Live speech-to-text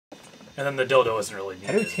And then the dildo isn't really needed.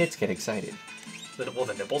 How do tits get excited? Well,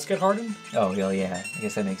 the nipples get hardened. Oh, well, yeah. I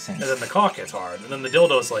guess that makes sense. And then the cock gets hard. And then the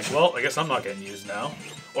dildo's like, well, I guess I'm not getting used now.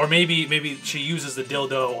 Or maybe she uses the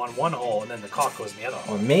dildo on one hole and then the cock goes in the other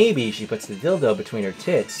hole. Or maybe she puts the dildo between her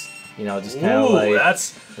tits. You know, just kind of like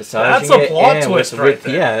that's massaging a plot twist right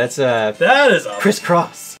there. Yeah, that is a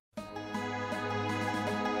crisscross.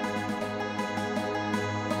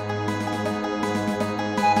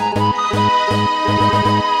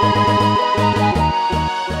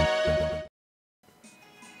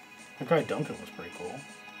 The guy Duncan was pretty cool.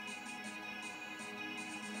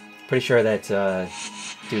 Pretty sure that's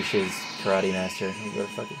Douche's karate master. Go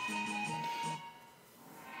fuck it.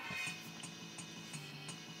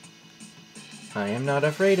 I am not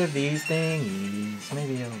afraid of these things.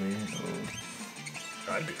 Maybe a little.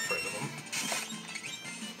 I'd be afraid of them.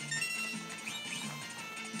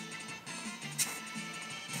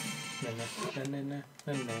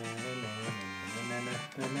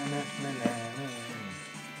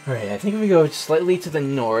 Alright, I think if we go slightly to the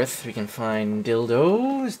north, we can find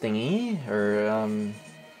dildos thingy, or,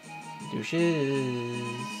 douches.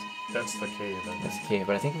 That's the cave, I think. That's the cave,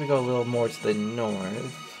 but I think if we go a little more to the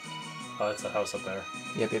north... Oh, that's the house up there.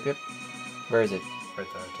 Yep. Where is it? Right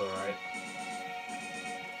there, to the right.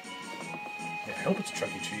 Yeah, I hope it's Chuck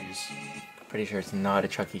E. Cheese. Pretty sure it's not a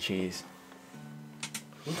Chuck E. Cheese.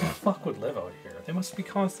 Who the fuck would live out here? They must be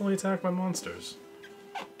constantly attacked by monsters.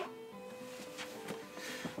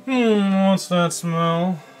 What's that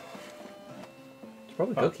smell? It's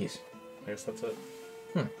probably cookies. I guess that's it.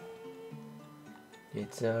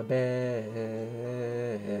 It's a bed.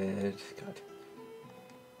 God.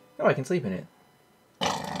 Oh, I can sleep in it.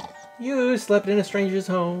 You slept in a stranger's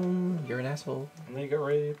home. You're an asshole. And then you got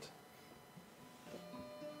raped.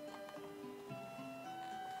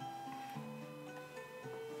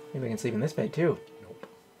 Maybe I can sleep in this bed too. Nope.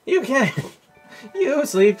 You can! You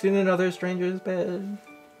sleep in another stranger's bed.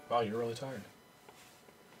 Wow, you're really tired.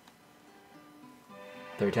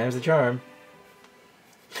 Third time's the charm.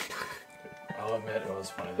 I'll admit it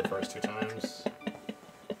was funny the first 2 times.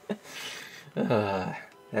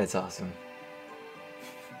 That's awesome.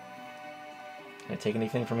 Can I take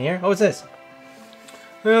anything from here? Oh, what's this?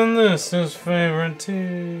 And this is favorite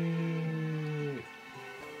tea.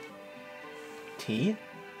 Tea?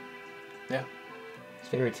 Yeah. His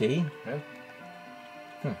favorite tea? Yeah.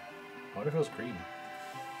 What if it was green?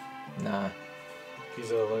 Nah.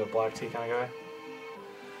 He's a black tea kind of guy.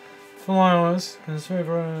 Flowers, his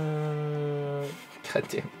favorite. God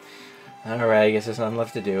damn. Alright, I guess there's nothing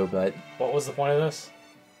left to do, but... What was the point of this?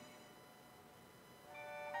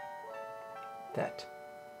 That.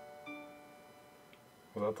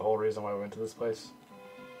 Was that the whole reason why we went to this place?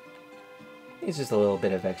 It's just a little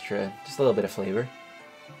bit of extra, just a little bit of flavor.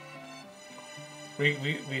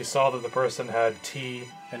 We saw that the person had tea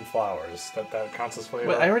and flowers. That counts as flavor?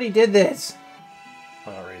 Wait, I already did this!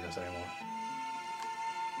 I'm not reading this anymore.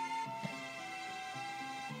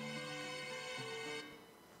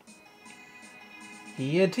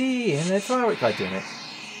 He had tea and that flower. God damn it.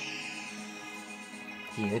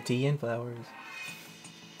 He had tea and flowers.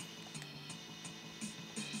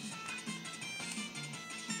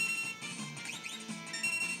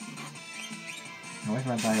 Now, where's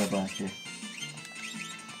my bio blaster?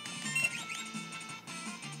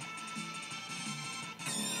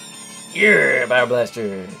 Yeah, bio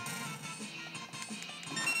blaster.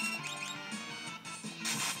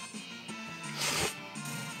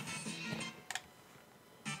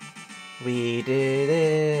 We did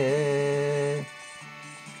it.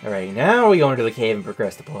 Alright, now we go into the cave and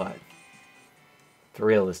progress the plot. For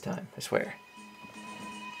real this time, I swear.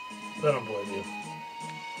 I don't believe you.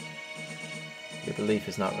 Your belief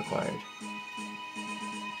is not required.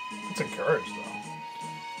 It's encouraged,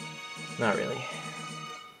 though. Not really.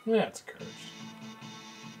 Yeah, it's encouraged.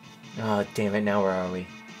 Oh, damn it, now where are we?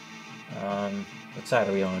 What side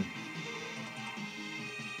are we on?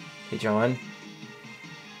 Hey, John?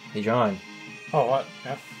 Hey, John. Oh, what?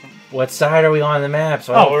 Yeah. What side are we on the map?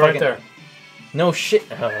 So Oh, we're right there. No shit.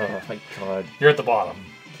 Oh, my God. You're at the bottom.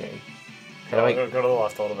 Okay. Go to the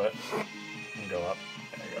left a little bit. And go up.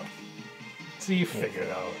 There you go. See, you figured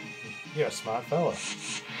it out. You're a smart fella.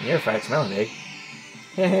 You're a fat smelling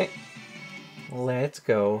pig. Let's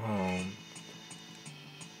go home.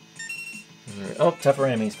 Oh, tougher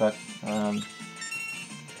enemies, fuck. They're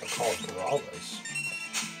called brawlers.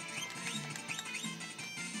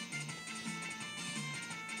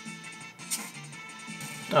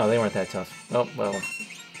 Oh, they weren't that tough. Oh, well.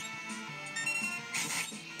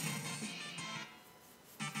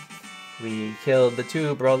 We killed the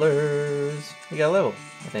 2 brawlers. We got a level,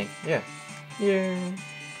 I think. Yeah. Yeah.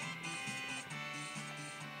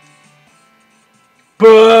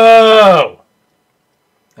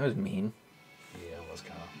 was mean. Yeah, it was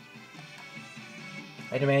kind of.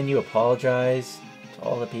 I demand you apologize to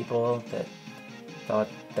all the people that thought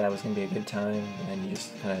that was going to be a good time, and then you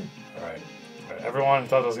just kind of... Alright. Everyone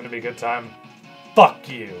thought it was going to be a good time. Fuck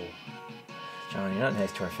you! John, you're not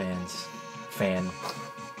nice to our fans. Fan.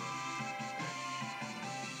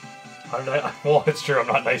 Well, it's true, I'm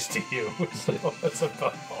not nice to you. So that's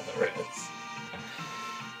about all there is.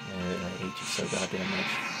 I hate you so goddamn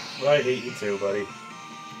much. Well, I hate you too, buddy.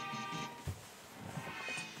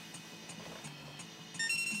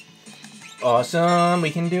 Awesome, we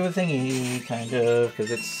can do a thingy, kind of,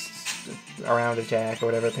 because it's a round attack or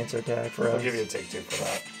whatever, pincer attack for us. I'll give you a take 2 for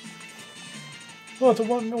that. Well, it's a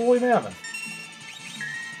woolly mammoth.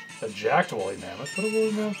 A jacked woolly mammoth, but a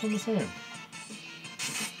woolly mammoth on the same.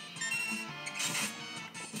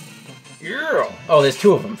 Yeah! Oh, there's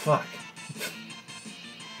 2 of them, fuck.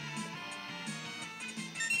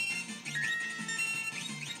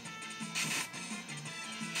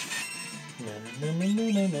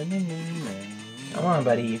 Come on,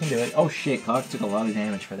 buddy, you can do it. Oh shit, Koltz took a lot of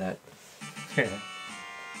damage for that.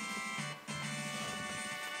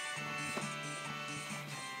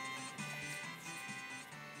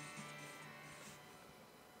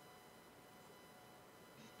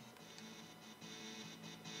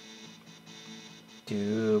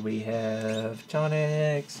 Do we have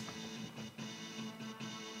tonics?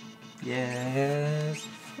 Yes,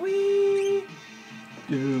 we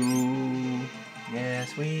do.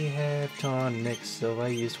 Yes, we have tonics, so I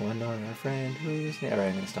used one on our friend who's... Alright,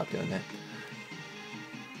 I'm gonna stop doing that.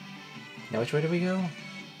 Now which way do we go?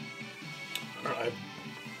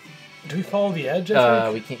 Do we follow the edge,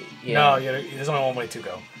 I think? We can't... Yeah. No, there's only one way to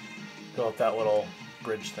go. Go up that little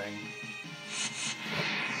bridge thing.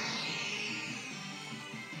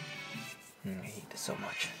 I hate this so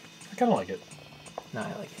much. I kind of like it. No,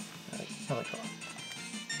 I like it. I like it a lot.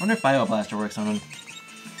 I wonder if Bio Blaster works on him.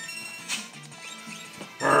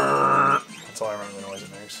 That's all I remember the noise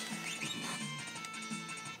it makes.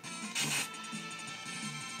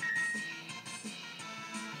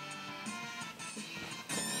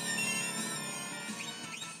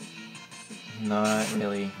 Not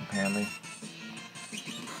really, apparently.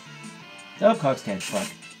 Oh, Koltz dead. Fuck.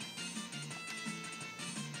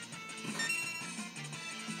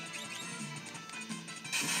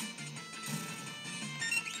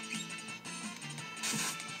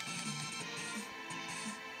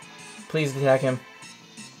 Please attack him.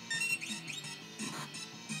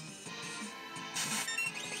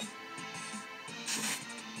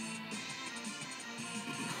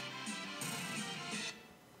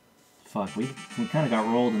 Fuck, we kind of got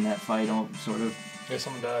rolled in that fight, sort of. Yeah,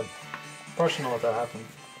 someone died. Probably shouldn't let that happen.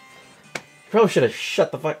 You probably should have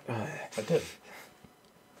shut the fuck... I did.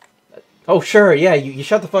 Oh, sure, yeah, you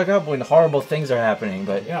shut the fuck up when horrible things are happening,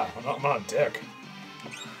 but... Yeah, I'm not a dick.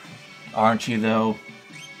 Aren't you, though?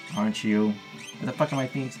 Aren't you? Where the fuck are my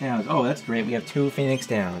Phoenix Downs? Oh, that's great. We have 2 Phoenix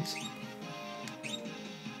Downs.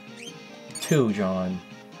 2, John.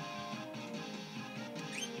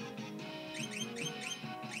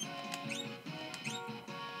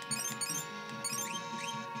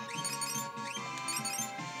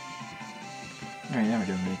 Alright, now we're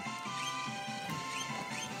doing good.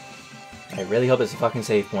 I really hope there's a fucking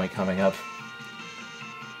save point coming up.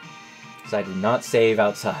 Because I did not save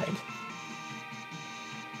outside.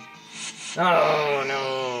 Oh,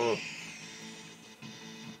 no!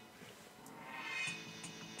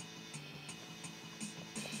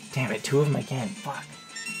 Damn it, 2 of them again. Fuck.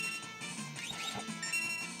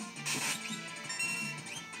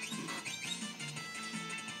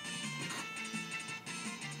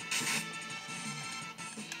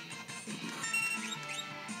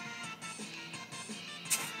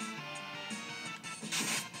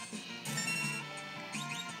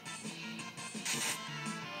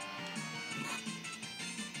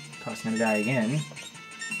 Koltz gonna die again.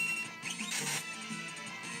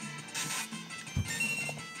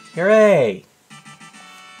 Hooray!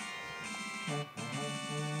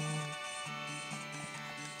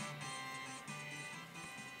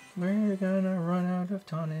 We're gonna run out of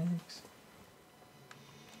tonics.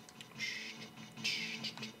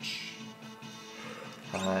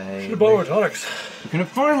 Should have bought more tonics. You can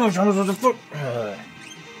find more tonics with the foot.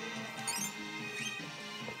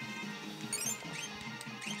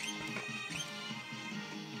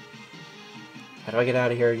 How do I get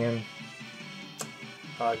out of here again?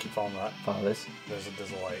 Keep following that. Follow this. There's a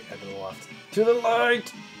light. Head to the left. To the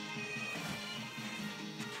light!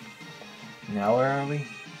 Now where are we?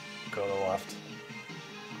 Go to the left.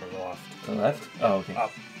 Go to the left. To the left? Oh, okay.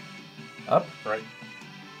 Up. Up? Right.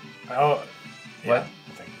 Oh. Yeah, What?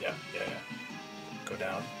 I think. Yeah. Go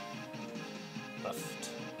down. Left.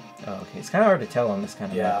 Oh, okay. It's kind of hard to tell on this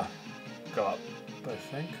kind of Yeah. map. Go up, I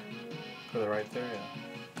think. Go to the right there,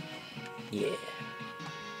 yeah. Yeah.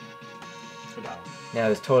 Go down. Now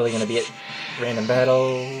there's totally going to be a random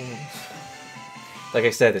battle. Like I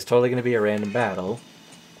said, there's totally going to be a random battle.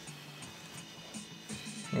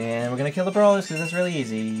 And we're going to kill the brawlers because it's really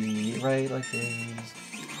easy. Right, like this.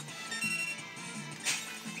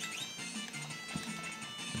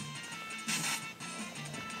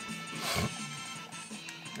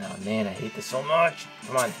 Oh man, I hate this so much.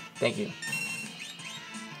 Come on, thank you.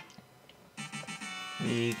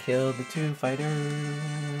 We killed the 2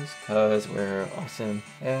 fighters because we're awesome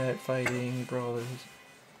at fighting brawlers.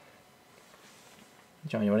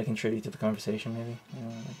 John, you want to contribute to the conversation, maybe? You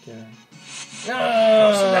know, like,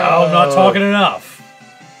 No! So now I'm not talking enough.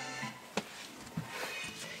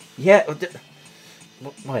 Yeah,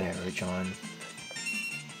 whatever, John.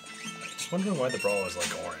 Just wondering why the brawler is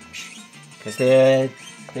like orange. Because they've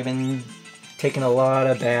been taking a lot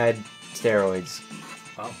of bad steroids.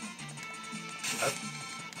 Oh.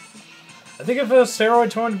 I think if a steroid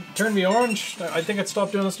turned me orange, I think I'd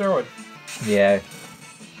stop doing the steroid. Yeah.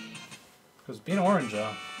 Because being orange,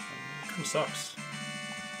 kind of sucks.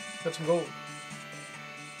 Got some gold.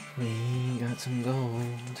 We got some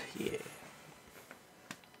gold. Yeah.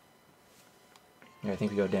 Yeah, I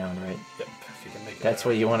think we go down, right? Yep, if you can make it. That's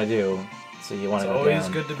what you want to do. So you want to go down. It's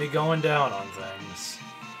always good to be going down on things.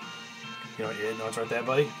 You know what's right there,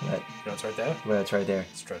 buddy? What? You know what's right there? Well, it's right there.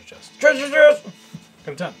 It's treasure chest. Treasure chest!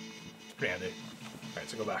 Got a 10. It's pretty handy. Alright,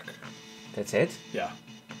 so go back. That's it? Yeah.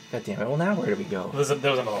 God damn it. Well, now where do we go? There was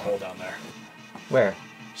another hole down there. Where?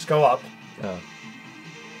 Just go up. Oh.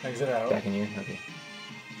 Exit out. Back in here? Okay.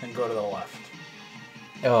 And go to the left.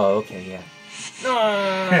 Oh, okay, yeah.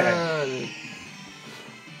 No!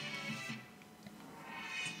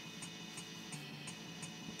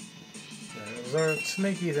 Those are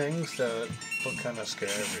snaky things that look kind of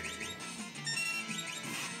scary.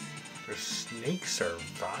 There's snakes or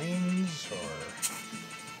vines or...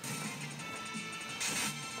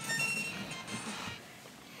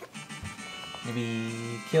 Maybe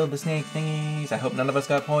killed the snake thingies. I hope none of us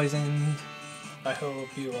got poisoned. I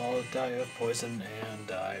hope you all die of poison and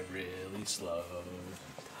die really slow.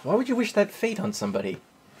 Why would you wish that fate on somebody?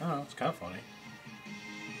 I don't know, it's kind of funny.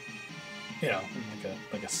 You know, in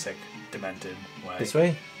like a sick, demented way. This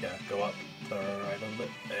way? Yeah, go up to the right a little bit.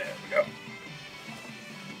 There we go.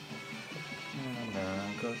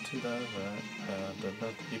 And go to the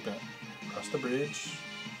right. Keep it. Cross the bridge.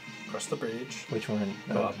 Cross the bridge. Which one?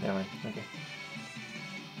 Go Oh, up. that one. Okay.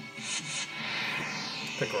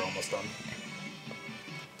 I think we're almost done.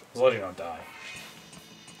 As long as you don't die.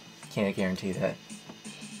 Can't guarantee that.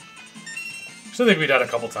 Still think we died a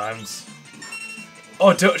couple times.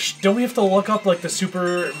 Oh, don't we have to look up like the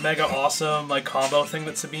super mega awesome like combo thing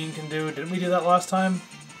that Sabine can do? Didn't we do that last time?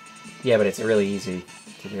 Yeah, but it's really easy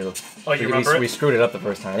to do. Oh, you remember we screwed it up the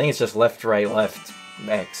first time. I think it's just left, right, left,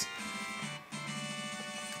 X.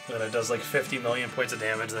 And it does like 50 million points of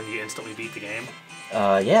damage, and then you instantly beat the game.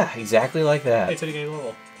 Yeah, exactly like that. Hey, Titty game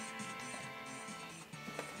level.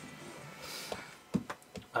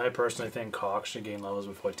 I personally think Cox should gain levels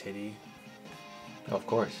before Titty. Of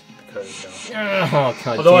course. Because, Oh,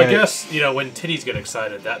 God although I damn it. guess, when titties get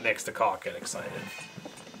excited, that makes the cock get excited.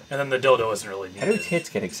 And then the dildo isn't really needed. How do tits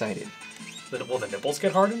get excited? Well, the nipples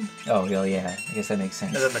get hardened, Oh, well, yeah. I guess that makes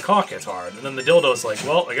sense. and then the cock gets hard. And then the dildo's like,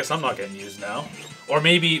 well, I guess I'm not getting used now. Or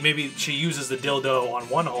maybe she uses the dildo on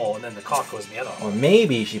one hole, and then the cock goes in the other hole. Or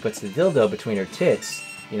maybe she puts the dildo between her tits.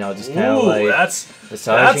 You know, just kind of Ooh, like that's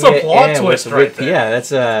massaging a it, plot and twist with, right there. Yeah, that's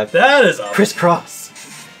That is a... crisscross.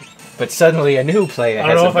 But suddenly a new player I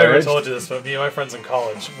has don't know if I ever emerged. told you this, but me and my friends in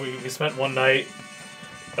college, we spent one night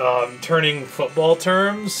turning football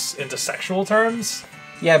terms into sexual terms.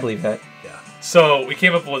 Yeah, I believe that. Yeah. So we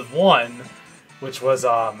came up with one, which was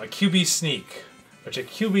a QB sneak. Which a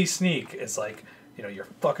QB sneak is like, you're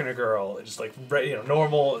fucking a girl, just like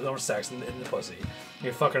normal sex in the pussy.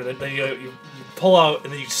 You're fucking her, then you pull out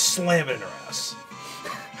and then you slam it in her ass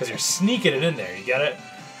because you're sneaking it in there. You get it?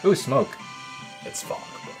 Ooh, smoke. It's fog,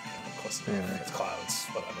 but close enough. Yeah. It's clouds,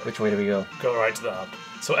 whatever. Which way do we go? Go right to the up.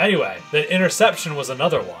 So anyway, the interception was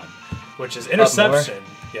another one, which is interception.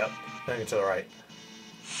 Yep, then to the right.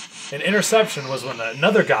 An interception was when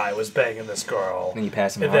another guy was banging this girl. Then you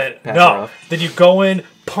pass him and off. then Pass her off. then you go in,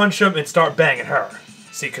 punch him, and start banging her.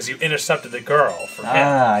 See, because you intercepted the girl from him.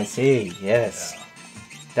 Ah, I see. Yes. Yeah.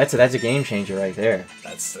 That's a game changer right there.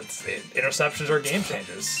 That's it. Interceptions are game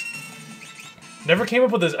changers. Never came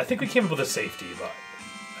up with this. I think we came up with a safety, but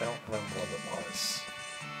I don't remember what it was.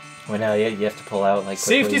 Well, now you have to pull out like.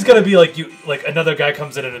 Safety's gonna be like another guy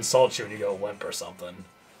comes in and insults you and you go limp or something.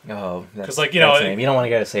 Oh, because like you know you don't want to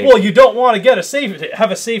get a safety. Well, you don't want to get a safety.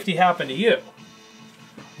 Have a safety happen to you.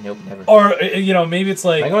 Nope, never. Or you know maybe it's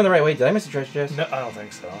like. Am I going the right way? Did I miss a treasure chest? No, I don't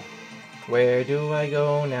think so. Where do I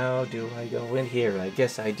go now? Do I go in here? I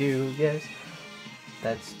guess I do. Yes.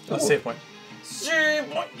 That's. Oh, save point. Save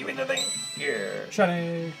point. You mean the thing? Yeah.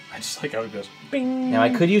 Shiny. I just like how it goes. Bing. Now I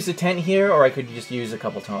could use the tent here, or I could just use a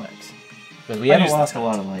couple times. Because we haven't lost a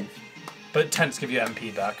lot of life. But tents give you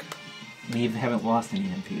MP back. We haven't lost any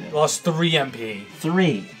MP though. Lost 3 MP.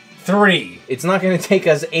 3. It's not going to take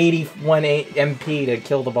us 81 MP to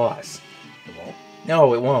kill the boss. It won't?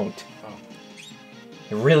 No, it won't. Oh.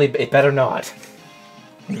 It better not.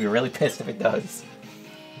 I'm going to be really pissed if it does.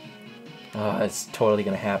 Oh, it's totally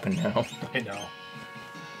going to happen now. I know.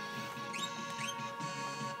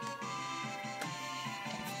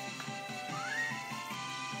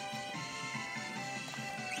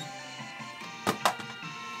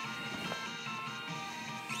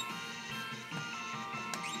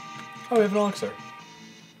 Oh, we have an elixir.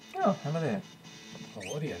 Oh, how about that? Oh,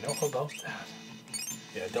 what do you know about that?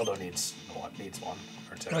 Yeah, Dildo needs one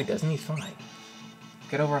or 2. No, he doesn't. He's fine.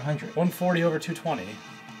 Get over 100. 140 over 220.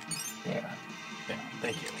 There. Yeah,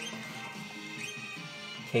 thank you.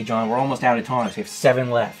 Okay, John, we're almost out of tonics. We have 7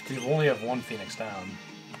 left. We only have 1 Phoenix down.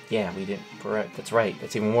 Yeah, we didn't. Correct. That's right.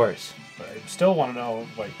 That's even worse. But I still want to know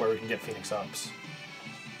like where we can get Phoenix ups.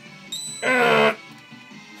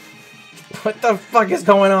 What the fuck is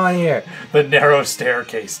going on here? The narrow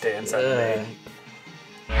staircase stands at me.